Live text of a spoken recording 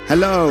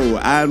Hello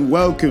and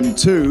welcome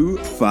to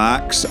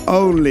Facts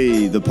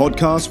Only, the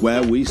podcast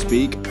where we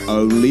speak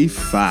only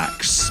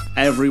facts.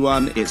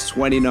 Everyone, it's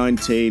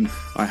 2019.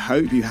 I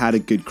hope you had a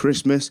good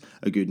Christmas,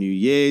 a good New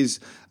Year's,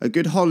 a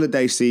good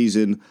holiday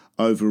season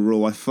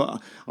overall.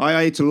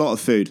 I ate a lot of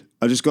food.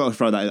 I just got to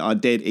throw that in. I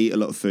did eat a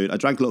lot of food. I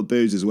drank a lot of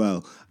booze as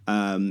well.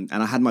 And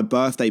I had my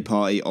birthday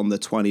party on the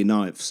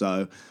 29th.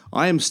 So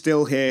I am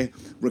still here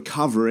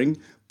recovering,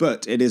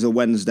 but it is a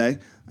Wednesday.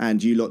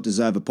 And you lot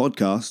deserve a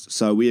podcast.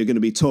 So we are going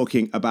to be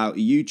talking about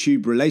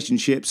YouTube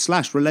relationships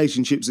 /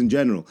 relationships in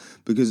general.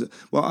 Because,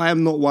 well, I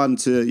am not one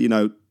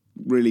to,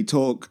 really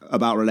talk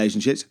about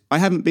relationships. I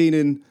haven't been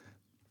in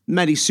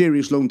many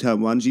serious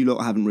long-term ones. You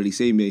lot haven't really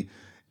seen me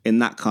in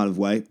that kind of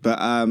way. But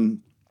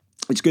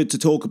it's good to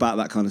talk about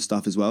that kind of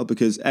stuff as well.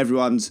 Because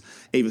everyone's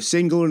either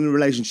single or in a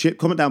relationship.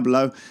 Comment down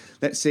below.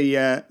 Let's see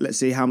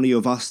how many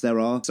of us there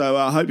are. So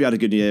I hope you had a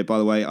good year. By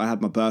the way, I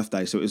had my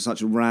birthday, so it was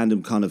such a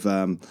random kind of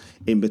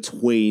in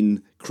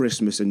between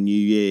Christmas and New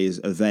Year's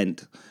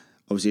event.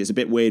 Obviously, it's a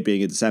bit weird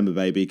being in December,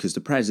 baby, because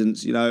the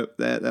presents, they're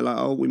like,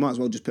 oh, we might as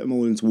well just put them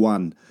all into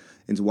one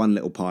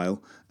little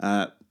pile.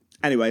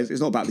 Anyways,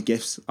 it's not about the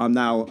gifts. I'm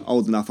now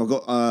old enough. I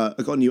got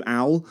a new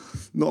owl,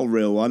 not a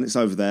real one. It's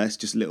over there. It's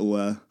just a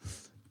little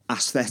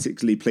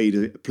aesthetically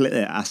pleasing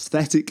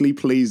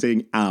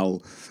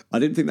owl. I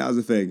didn't think that was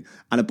a thing.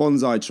 And a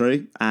bonsai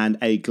tree and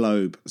a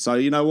globe. So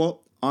you know what?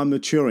 I'm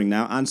maturing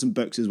now, and some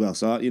books as well.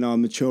 So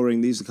I'm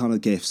maturing. These are the kind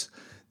of gifts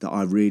that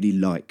I really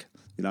like.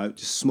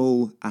 Just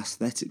small,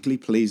 aesthetically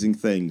pleasing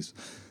things.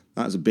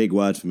 That's a big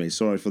word for me.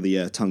 Sorry for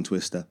the tongue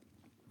twister.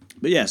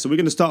 But yeah, so we're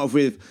going to start off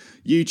with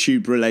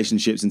YouTube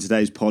relationships in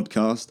today's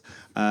podcast,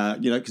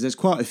 because there's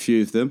quite a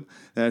few of them.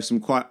 There are some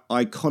quite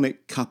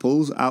iconic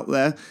couples out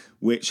there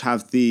which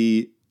have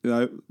the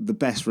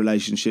best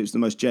relationships, the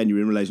most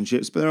genuine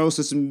relationships. But there are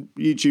also some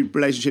YouTube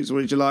relationships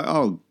where you're like,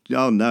 oh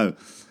no,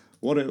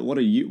 what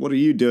are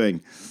you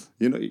doing?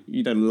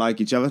 You don't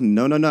like each other.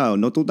 No,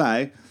 not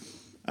today.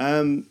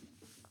 But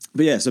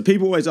yeah, so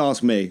people always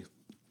ask me,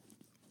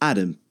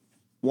 Adam,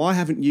 why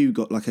haven't you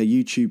got like a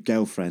YouTube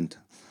girlfriend?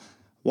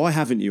 Why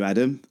haven't you,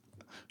 Adam?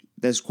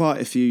 There's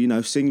quite a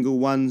few, single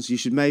ones. You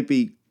should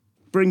maybe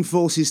bring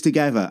forces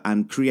together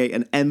and create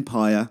an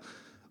empire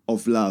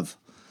of love.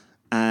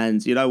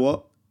 And you know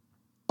what?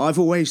 I've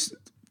always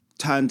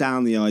turned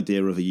down the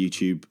idea of a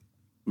YouTube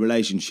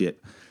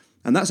relationship.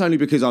 And that's only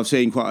because I've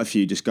seen quite a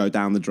few just go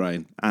down the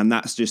drain. And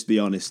that's just the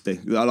honesty.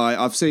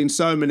 I've seen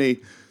so many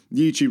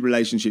YouTube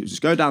relationships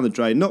just go down the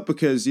drain, not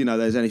because,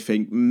 there's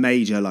anything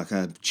major like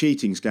a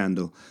cheating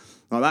scandal.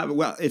 Like that,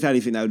 well, if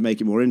anything, that would make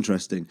it more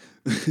interesting.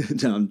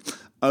 I'm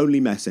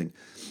only messing.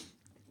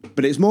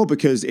 But it's more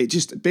because it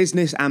just,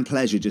 business and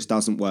pleasure just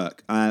doesn't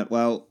work.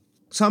 Well,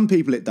 some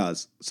people it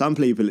does. Some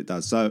people it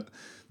does. So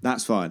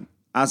that's fine.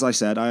 As I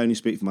said, I only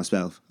speak for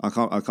myself. I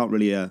can't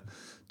really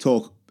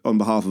talk on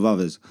behalf of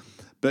others.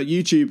 But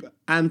YouTube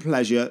and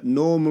pleasure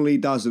normally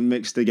doesn't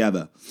mix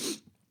together.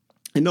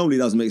 It normally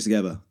doesn't mix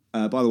together.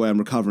 By the way, I'm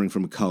recovering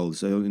from a cold.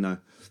 So,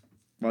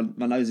 my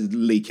nose is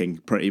leaking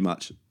pretty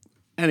much.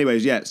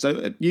 Anyways, yeah, so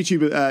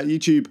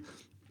YouTube,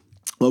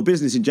 well,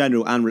 business in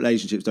general and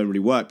relationships don't really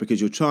work because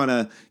you're trying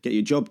to get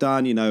your job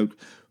done,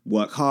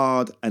 work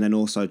hard, and then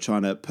also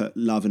trying to put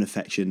love and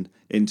affection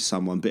into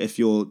someone. But if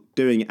you're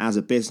doing it as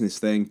a business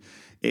thing,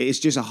 it's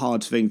just a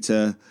hard thing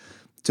to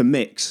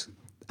mix.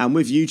 And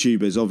with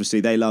YouTubers,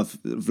 obviously, they love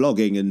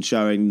vlogging and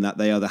showing that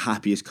they are the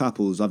happiest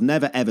couples. I've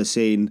never, ever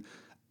seen...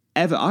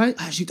 I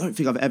actually don't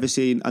think I've ever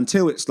seen,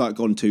 until it's like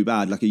gone too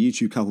bad, like a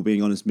YouTube couple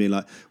being honest with me,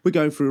 like, we're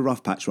going through a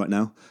rough patch right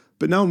now.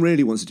 But no one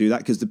really wants to do that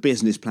because the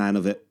business plan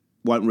of it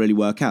won't really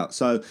work out.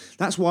 So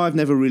that's why I've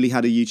never really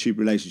had a YouTube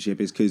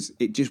relationship, is because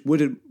it just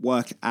wouldn't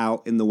work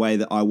out in the way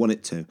that I want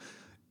it to.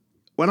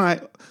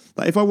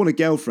 If I want a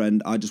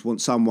girlfriend, I just want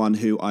someone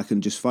who I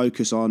can just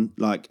focus on,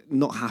 like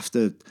not have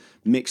to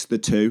mix the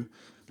two.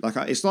 Like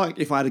it's like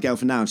if I had a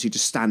girlfriend now and she's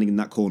just standing in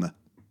that corner,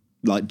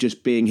 like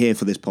just being here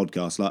for this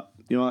podcast. Like,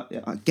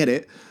 I get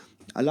it.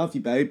 I love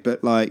you, babe,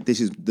 but like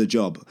this is the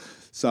job.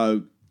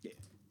 So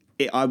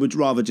I would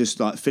rather just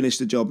like finish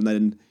the job and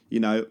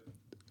then,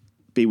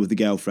 be with the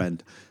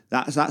girlfriend.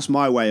 That's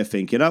my way of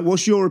thinking.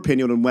 What's your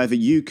opinion on whether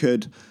you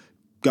could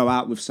go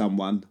out with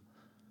someone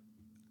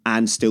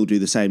and still do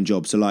the same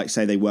job? So like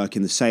say they work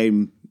in the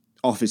same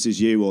office as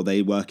you, or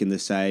they work in the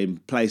same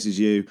place as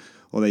you,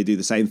 or they do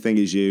the same thing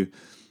as you.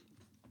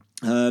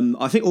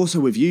 I think also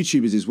with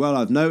YouTubers as well,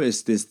 I've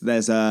noticed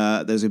there's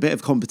a bit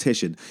of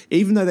competition.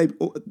 Even though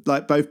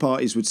both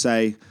parties would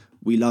say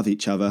we love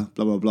each other,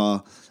 blah blah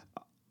blah,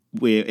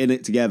 we're in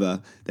it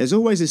together, there's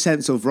always a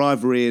sense of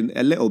rivalry in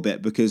a little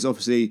bit, because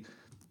obviously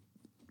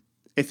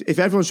if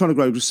everyone's trying to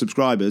grow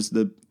subscribers,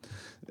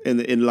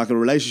 in like a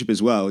relationship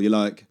as well, you're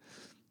like,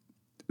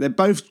 they're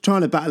both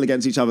trying to battle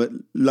against each other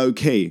low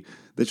key.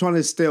 They're trying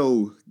to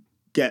still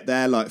get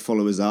their like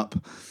followers up,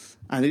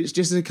 and it's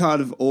just a kind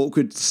of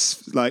awkward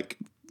like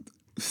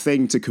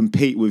thing to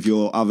compete with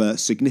your other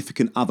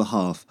significant other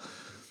half.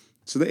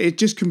 So that it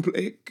just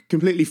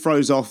completely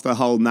throws off the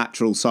whole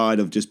natural side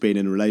of just being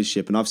in a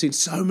relationship. And I've seen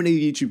so many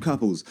YouTube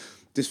couples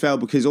just failed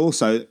because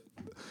also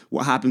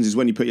what happens is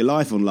when you put your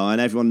life online,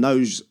 everyone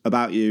knows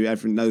about you,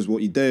 everyone knows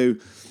what you do.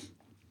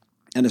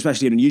 And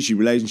especially in YouTube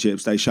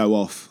relationships, they show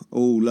off, oh,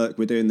 look,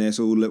 we're doing this,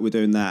 oh, look, we're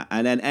doing that.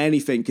 And then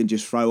anything can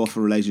just throw off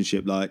a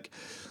relationship. Like,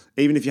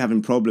 even if you're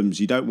having problems,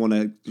 you don't want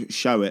to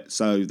show it.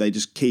 So they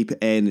just keep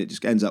it in. It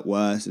just ends up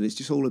worse. And it's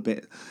just all a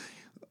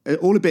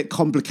bit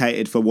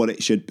complicated for what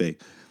it should be.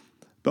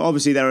 But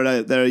obviously there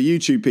are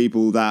YouTube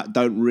people that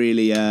don't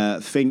really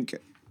think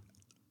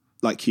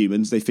like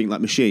humans. They think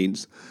like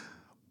machines.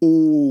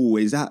 Oh,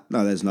 is that?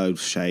 No, there's no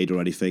shade or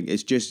anything.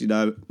 It's just,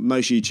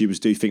 most YouTubers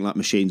do think like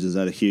machines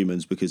instead of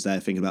humans because they're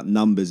thinking about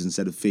numbers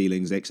instead of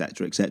feelings,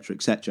 etc., etc.,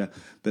 etc.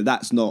 But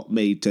that's not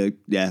me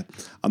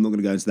I'm not going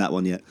to go into that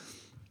one yet.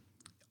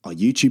 Are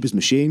YouTubers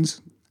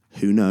machines?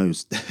 Who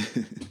knows?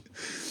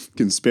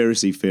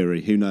 Conspiracy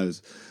theory, who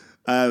knows?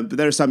 But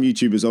there are some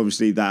YouTubers,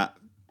 obviously, that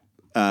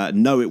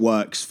know it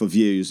works for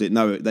views. They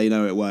know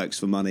it works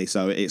for money.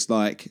 So it's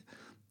like,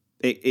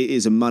 it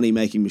is a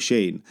money-making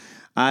machine.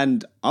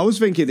 And I was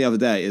thinking the other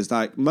day is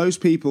like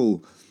most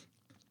people,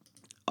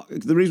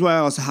 the reason why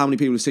I asked how many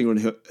people are single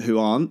and who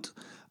aren't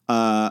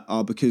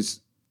are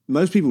because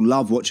most people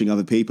love watching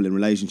other people in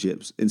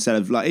relationships instead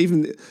of like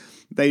even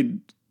they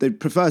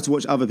prefer to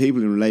watch other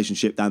people in a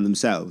relationship than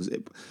themselves.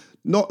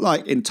 Not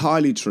like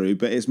entirely true,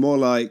 but it's more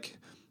like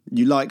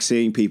you like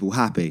seeing people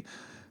happy.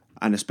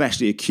 And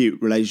especially a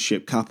cute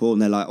relationship couple,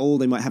 and they're like, oh,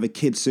 they might have a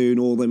kid soon,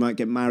 or they might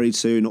get married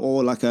soon,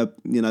 or like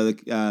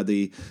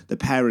the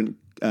parent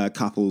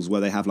couples where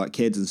they have like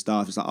kids and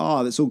stuff. It's like,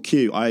 oh, that's all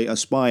cute. I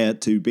aspire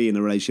to be in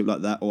a relationship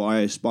like that, or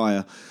I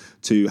aspire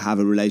to have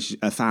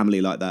a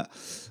family like that.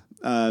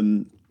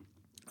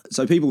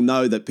 So people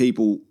know that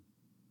people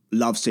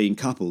love seeing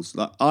couples.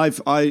 Like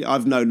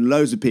I've known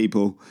loads of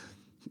people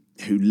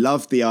who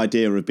love the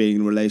idea of being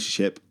in a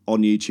relationship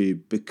on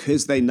YouTube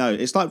because they know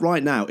it's like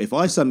right now. If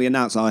I suddenly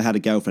announced I had a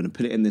girlfriend and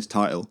put it in this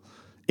title,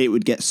 it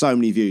would get so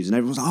many views, and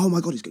everyone's like, "Oh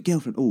my god, he's got a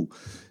girlfriend!" Oh,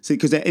 see,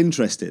 because they're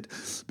interested.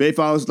 But if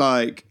I was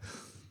like,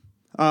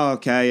 "Oh,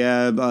 okay,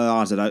 I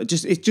don't know,"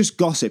 it's just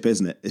gossip,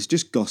 isn't it? It's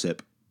just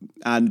gossip,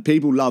 and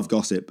people love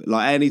gossip.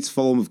 Like any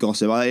form of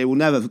gossip, it will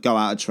never go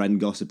out of trend.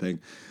 Gossiping.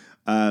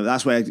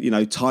 That's where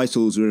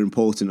titles are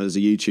important as a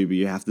YouTuber.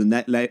 You have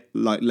to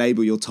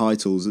label your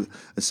titles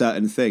a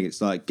certain thing.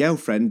 It's like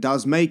girlfriend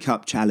does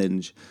makeup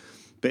challenge,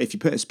 but if you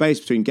put a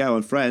space between girl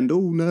and friend, oh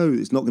no,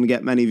 it's not going to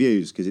get many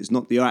views because it's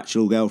not your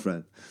actual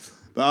girlfriend.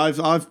 But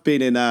I've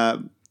been in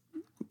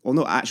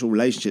not actual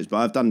relationships, but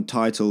I've done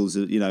titles.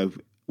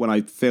 When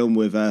I film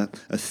with a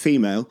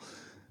female,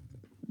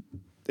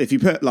 if you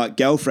put like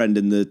girlfriend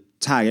in the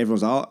tag,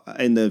 everyone's like,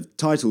 in the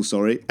title.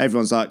 Sorry,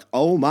 everyone's like,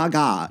 oh my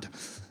god.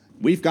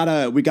 We got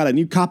a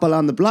new couple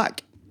on the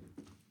block.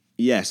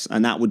 Yes,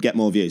 and that would get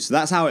more views. So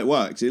that's how it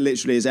works. It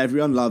literally is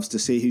everyone loves to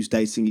see who's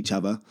dating each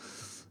other.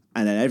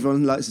 And then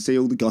everyone likes to see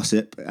all the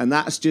gossip. And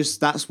that's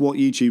what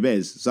YouTube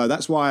is. So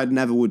that's why I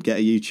never would get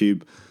a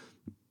YouTube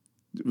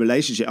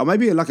relationship. Or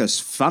maybe like a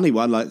funny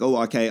one, like,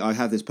 oh, okay, I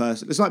have this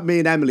person. It's like me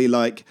and Emily,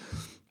 like,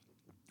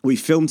 we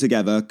film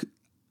together.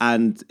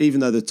 And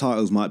even though the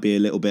titles might be a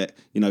little bit,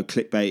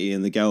 clickbaity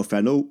and the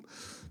girlfriend,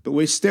 but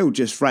we're still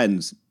just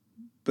friends.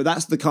 But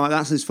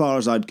that's as far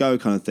as I'd go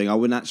kind of thing. I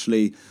wouldn't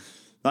actually,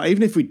 like,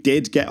 even if we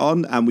did get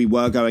on and we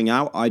were going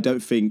out, I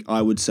don't think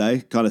I would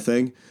say kind of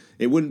thing.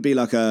 It wouldn't be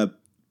like a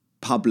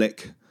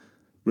public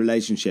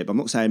relationship. I'm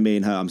not saying me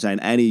and her. I'm saying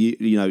any,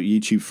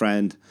 YouTube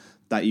friend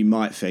that you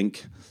might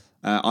think.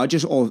 I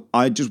just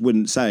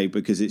wouldn't say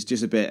because it's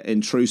just a bit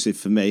intrusive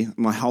for me.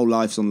 My whole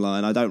life's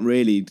online. I don't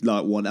really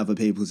want other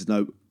people to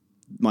know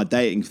my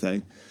dating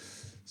thing.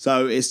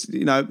 So it's,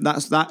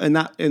 that's that. And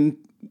that in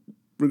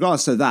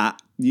regards to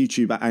that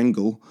YouTube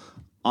angle,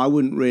 I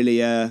wouldn't really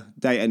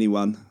date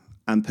anyone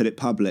and put it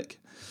public.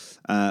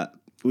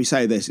 We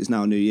say this, it's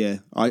now a new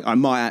year. I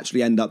might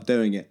actually end up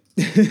doing it.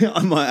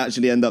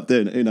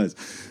 Who knows?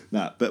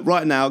 No, but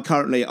right now,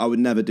 currently, I would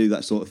never do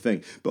that sort of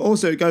thing. But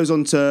also, it goes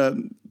on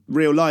to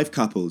real life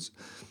couples.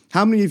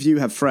 How many of you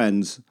have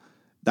friends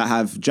that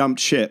have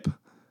jumped ship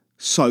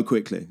so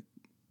quickly?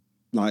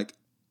 Like,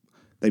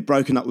 they've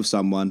broken up with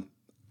someone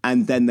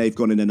and then they've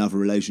gone in another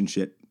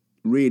relationship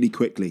really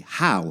quickly.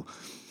 How?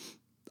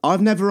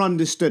 I've never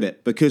understood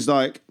it because,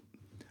 like,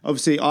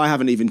 obviously I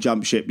haven't even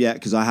jumped ship yet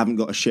because I haven't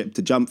got a ship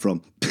to jump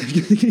from.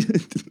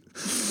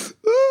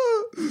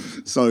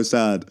 So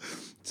sad.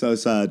 So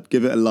sad.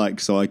 Give it a like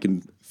so I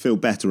can feel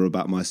better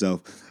about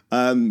myself.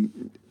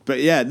 But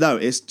yeah, no,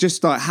 it's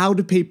just like, how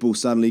do people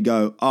suddenly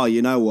go, oh,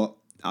 you know what?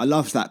 I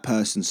love that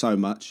person so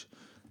much.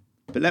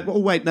 But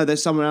wait, no,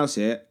 there's someone else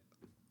here.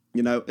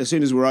 As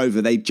soon as we're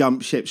over, they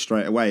jump ship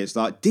straight away. It's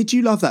like, did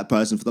you love that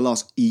person for the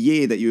last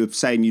year that you were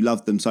saying you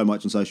loved them so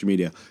much on social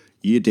media?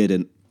 You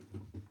didn't.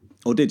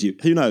 Or did you?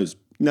 Who knows?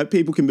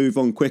 People can move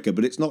on quicker,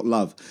 but it's not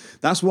love.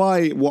 That's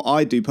why what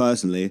I do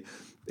personally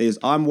is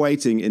I'm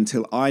waiting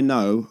until I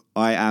know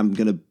I am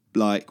going to,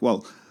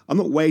 I'm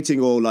not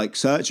waiting or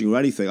searching or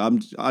anything.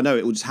 I know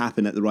it will just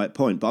happen at the right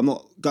point, but I'm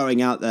not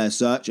going out there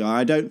searching.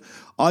 I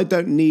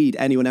don't need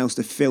anyone else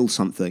to fill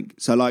something.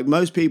 So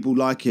most people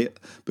like it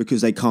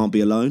because they can't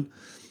be alone.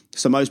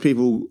 So most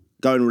people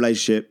go in a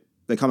relationship,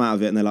 they come out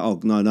of it and they're like, oh,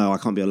 no, I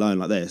can't be alone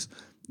like this.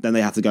 Then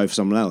they have to go for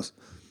someone else.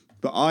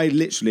 But I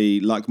literally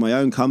like my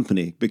own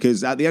company,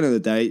 because at the end of the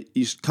day,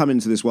 you come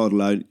into this world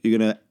alone, you're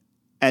going to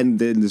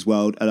end in this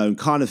world alone,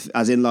 kind of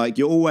as in like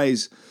you're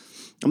always,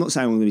 I'm not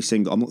saying I'm going to be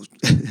single, I'm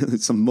not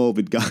some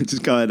morbid guy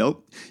just going,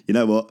 oh, you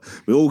know what,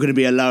 we're all going to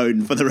be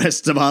alone for the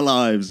rest of our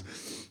lives.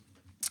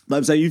 But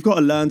I'm saying you've got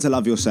to learn to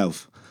love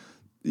yourself.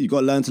 You've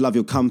got to learn to love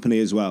your company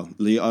as well,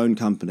 your own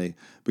company.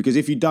 Because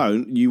if you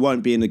don't, you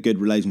won't be in a good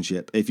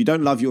relationship. If you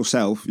don't love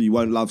yourself, you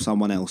won't love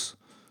someone else.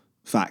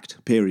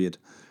 Fact, period.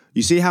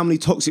 You see how many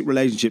toxic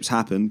relationships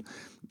happen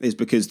is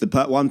because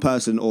the one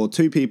person or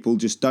two people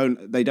just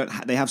they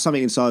have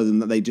something inside of them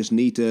that they just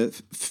need to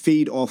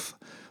feed off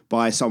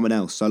by someone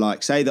else. So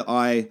like, say that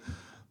I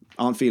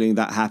aren't feeling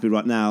that happy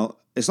right now.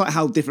 It's like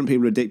how different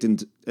people are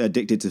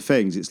addicted to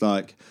things. It's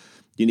like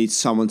you need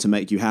someone to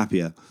make you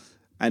happier.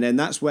 And then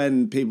that's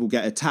when people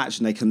get attached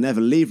and they can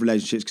never leave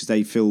relationships because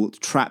they feel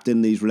trapped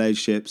in these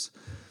relationships.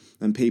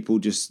 And people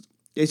just,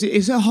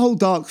 it's a whole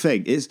dark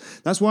thing.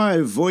 That's why I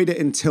avoid it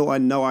until I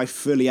know I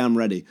fully am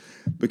ready.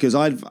 Because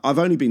I've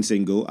only been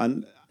single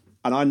and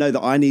I know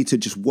that I need to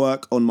just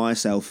work on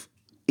myself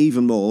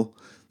even more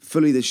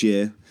fully this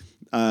year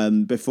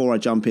before I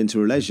jump into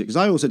a relationship. Because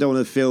I also don't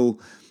want to feel,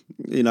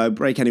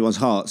 break anyone's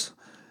hearts.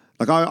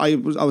 Like I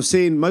was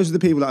seeing most of the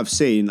people that I've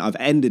seen, I've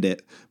ended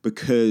it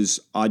because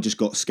I just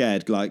got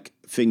scared, like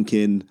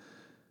thinking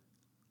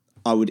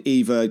I would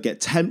either get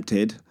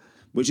tempted,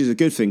 which is a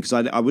good thing because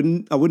I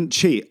wouldn't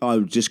cheat. I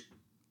would just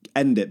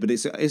end it, but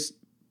it's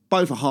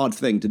both a hard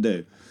thing to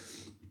do.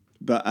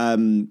 But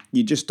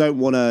you just don't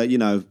want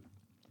to,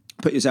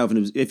 put yourself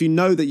in. If you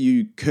know that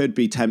you could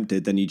be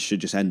tempted, then you should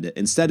just end it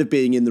instead of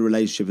being in the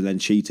relationship and then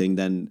cheating.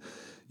 Then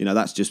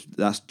that's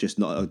just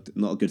not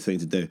a good thing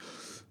to do.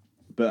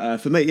 But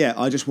for me, yeah,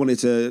 I just wanted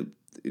to,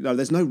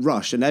 there's no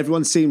rush. And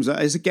everyone seems,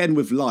 it's again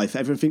with life,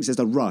 everyone thinks there's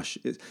a rush.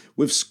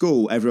 With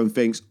school, everyone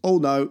thinks, oh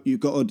no, you've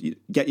got to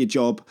get your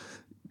job,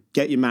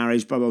 get your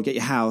marriage, blah, blah, get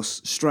your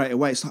house straight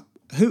away. It's like,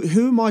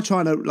 who am I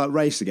trying to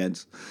race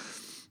against?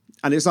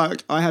 And it's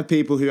like, I have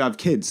people who have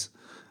kids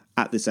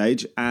at this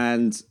age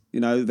and,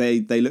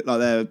 they look like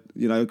they're,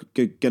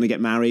 going to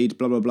get married,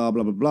 blah, blah, blah,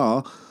 blah, blah,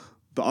 blah.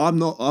 But I'm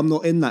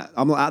not in that,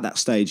 I'm not at that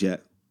stage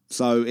yet.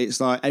 So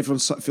it's like everyone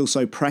feels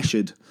so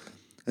pressured.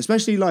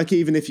 Especially like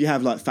even if you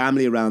have like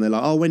family around, they're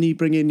like, oh, when you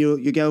bring in your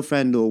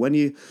girlfriend or when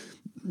you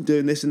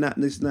doing this and that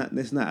and this and that and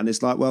this and that. And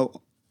it's like,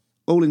 well,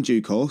 all in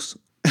due course.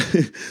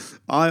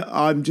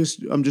 I'm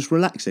just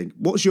relaxing.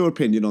 What's your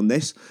opinion on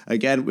this?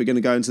 Again, we're going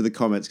to go into the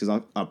comments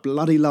because I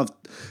bloody love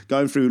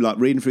going through, like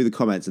reading through the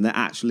comments, and they're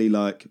actually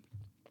like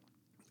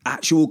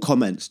actual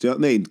comments. Do you know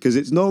what I mean? Because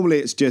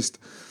it's just,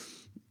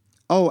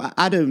 oh,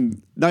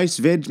 Adam, nice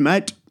vid,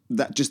 mate.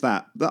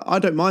 That. But I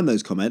don't mind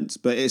those comments,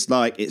 but it's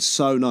like, it's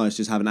so nice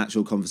just having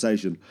actual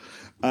conversation.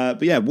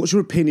 But yeah, what's your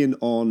opinion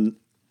on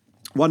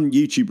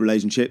YouTube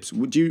relationships?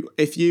 Would you,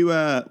 if you,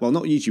 well,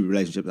 not YouTube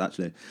relationships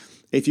actually,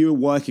 if you were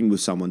working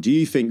with someone, do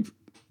you think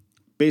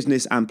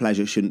business and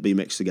pleasure shouldn't be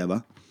mixed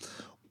together?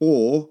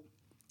 Or,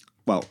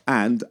 well,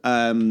 and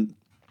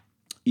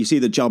you see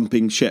the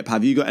jumping ship.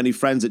 Have you got any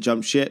friends that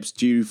jump ships?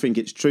 Do you think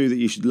it's true that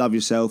you should love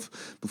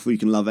yourself before you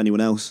can love anyone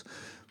else?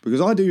 Because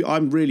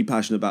I'm really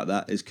passionate about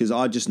that, is because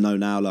I just know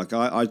now, like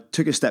I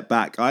took a step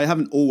back. I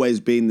haven't always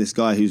been this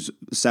guy who's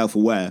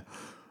self-aware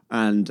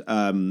and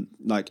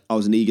like I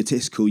was an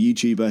egotistical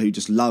YouTuber who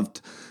just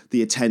loved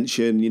the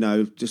attention,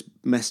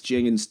 just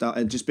messaging and stuff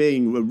and just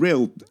being a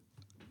real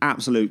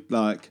absolute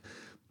like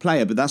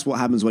player. But that's what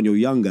happens when you're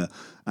younger.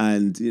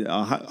 And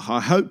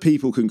I hope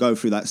people can go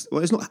through that.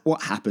 Well, it's not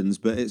what happens,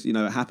 but it's, it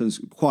happens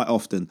quite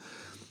often.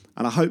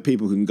 And I hope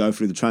people can go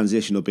through the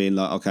transition of being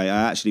like, okay,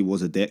 I actually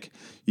was a dick.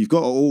 You've got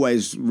to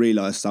always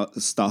realise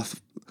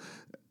stuff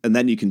and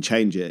then you can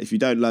change it. If you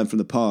don't learn from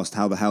the past,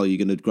 how the hell are you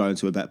going to grow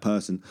into a better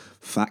person?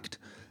 Fact.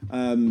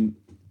 But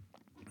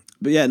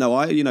yeah,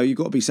 no, you've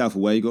got to be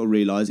self-aware. You've got to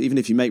realise, even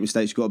if you make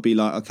mistakes, you've got to be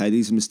like, okay,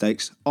 these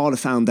mistakes are the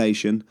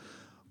foundation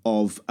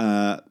of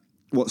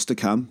what's to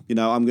come.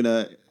 I'm going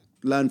to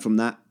learn from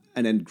that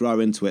and then grow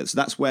into it. So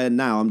that's where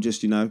now I'm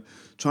just,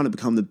 trying to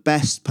become the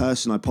best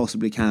person I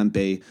possibly can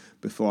be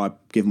before I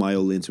give my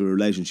all into a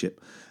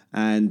relationship.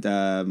 And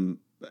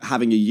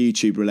having a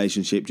YouTube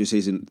relationship just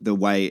isn't the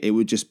way. It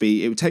would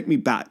take me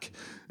back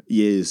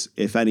years,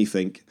 if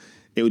anything.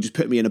 It would just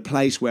put me in a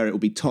place where it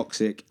would be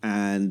toxic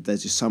and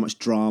there's just so much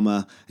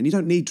drama. And you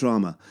don't need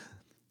drama.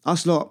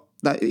 Us lot,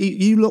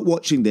 you lot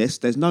watching this,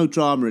 there's no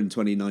drama in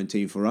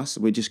 2019 for us.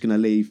 We're just going to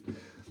leave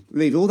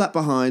all that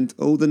behind,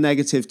 all the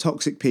negative,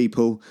 toxic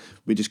people.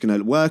 We're just going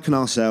to work on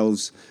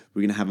ourselves.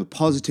 We're going to have a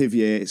positive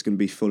year. It's going to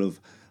be full of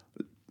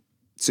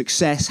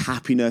success,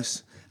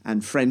 happiness,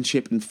 and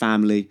friendship and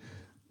family,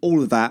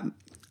 all of that.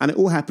 And it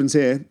all happens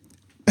here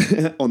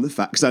on the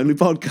Facts Only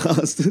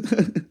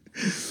podcast.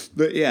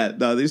 But yeah,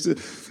 no, this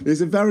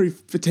is a very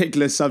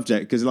particular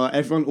subject because like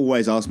everyone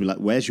always asks me like,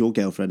 where's your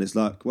girlfriend? It's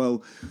like,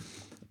 well,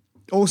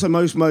 also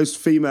most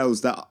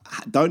females that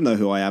don't know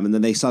who I am, and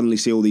then they suddenly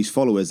see all these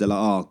followers, they're like,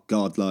 oh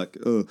God, like,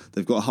 oh,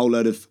 they've got a whole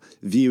load of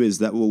viewers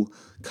that will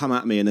come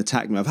at me and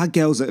attack me. I've had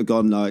girls that have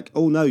gone like,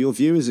 oh no, your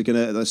viewers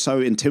they're so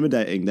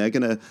intimidating, they're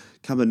gonna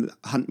come and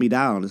hunt me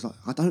down. It's like,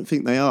 I don't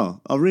think they are.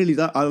 I really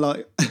don't.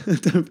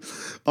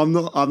 I'm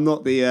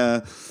not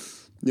the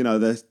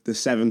the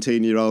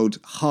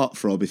 17-year-old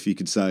heartthrob, if you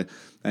could say,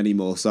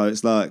 anymore. So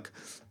it's like,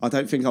 I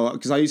don't think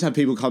because I used to have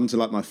people come to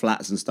like my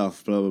flats and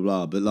stuff, blah, blah,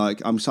 blah. But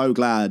like, I'm so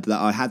glad that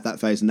I had that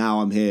phase. Now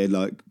I'm here,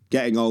 like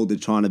getting older,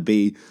 trying to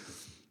be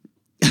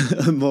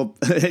more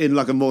in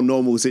like a more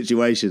normal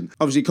situation.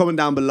 Obviously, comment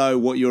down below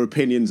what your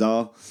opinions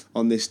are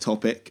on this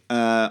topic.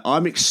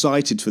 I'm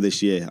excited for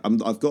this year.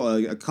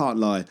 I can't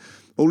lie.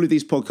 All of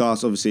these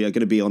podcasts obviously are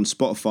going to be on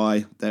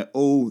Spotify. They're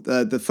all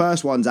the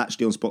first one's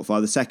actually on Spotify.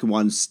 The second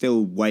one's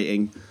still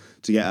waiting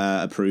to get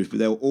approved, but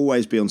they'll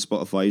always be on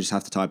Spotify. You just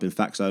have to type in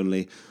Facts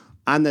Only.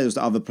 And there's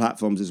the other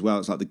platforms as well.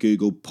 It's like the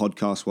Google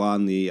Podcast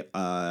one.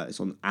 It's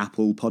on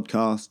Apple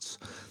Podcasts,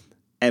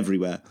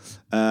 everywhere.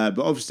 But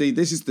obviously,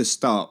 this is the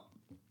start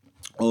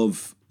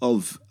of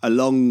a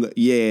long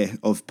year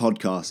of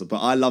podcasts, but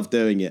I love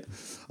doing it.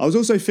 I was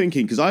also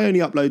thinking, because I only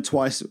upload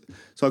twice,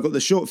 so I've got the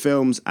short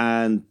films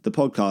and the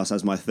podcast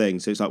as my thing.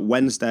 So it's like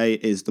Wednesday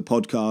is the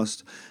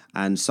podcast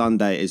and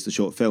Sunday is the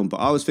short film. But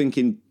I was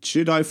thinking,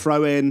 should I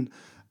throw in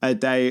a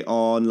day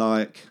on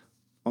like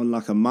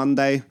a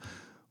Monday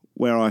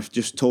where I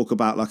just talk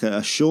about like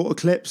a shorter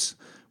clips,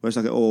 where it's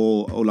like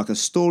or like a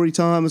story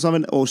time or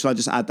something, or should I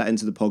just add that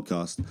into the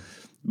podcast?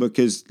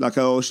 Because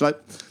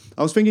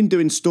I was thinking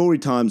doing story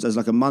times as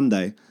like a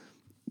Monday,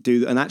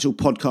 do an actual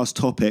podcast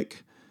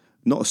topic,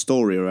 not a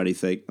story or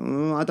anything.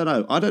 I don't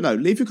know.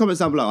 Leave your comments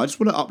down below. I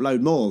just want to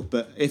upload more.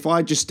 But if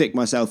I just stick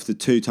myself to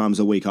 2 times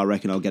a week, I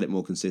reckon I'll get it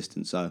more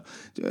consistent. So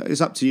it's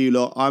up to you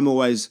lot. I'm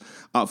always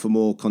up for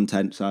more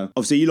content. So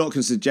obviously you lot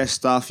can suggest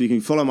stuff. You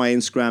can follow my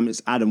Instagram.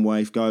 It's Adam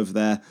Waif. Go over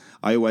there.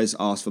 I always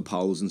ask for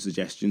polls and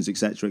suggestions,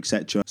 etc.,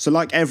 etc. So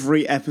like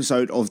every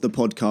episode of the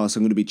podcast,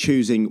 I'm going to be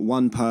choosing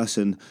one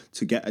person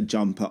to get a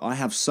jumper. I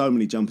have so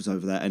many jumpers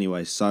over there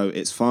anyway, so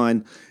it's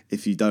fine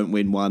if you don't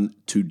win one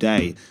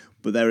today.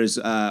 But there is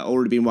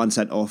already been one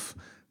sent off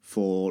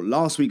for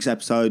last week's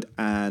episode,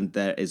 and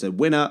there is a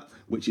winner,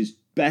 which is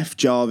Beth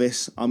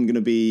Jarvis. I'm going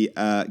to be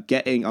I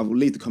will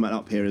leave the comment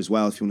up here as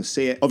well if you want to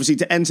see it. Obviously,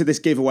 to enter this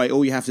giveaway,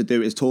 all you have to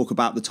do is talk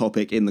about the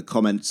topic in the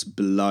comments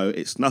below.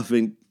 It's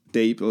nothing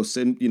deep or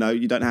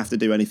you don't have to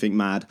do anything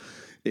mad.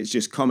 It's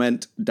just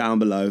comment down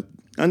below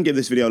and give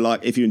this video a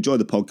like if you enjoy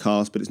the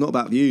podcast. But it's not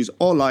about views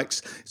or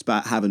likes. It's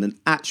about having an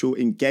actual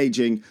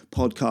engaging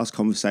podcast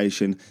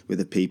conversation with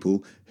the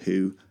people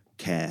who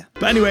care.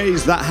 But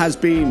anyways, that has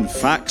been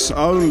Facts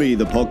Only,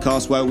 the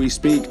podcast where we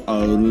speak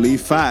only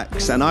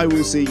facts, and I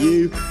will see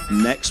you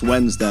next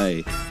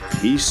Wednesday.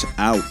 Peace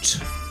out.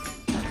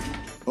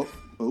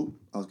 Oh,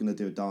 I was going to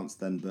do a dance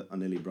then, but I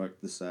nearly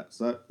broke the set.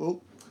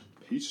 So,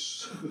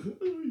 peace.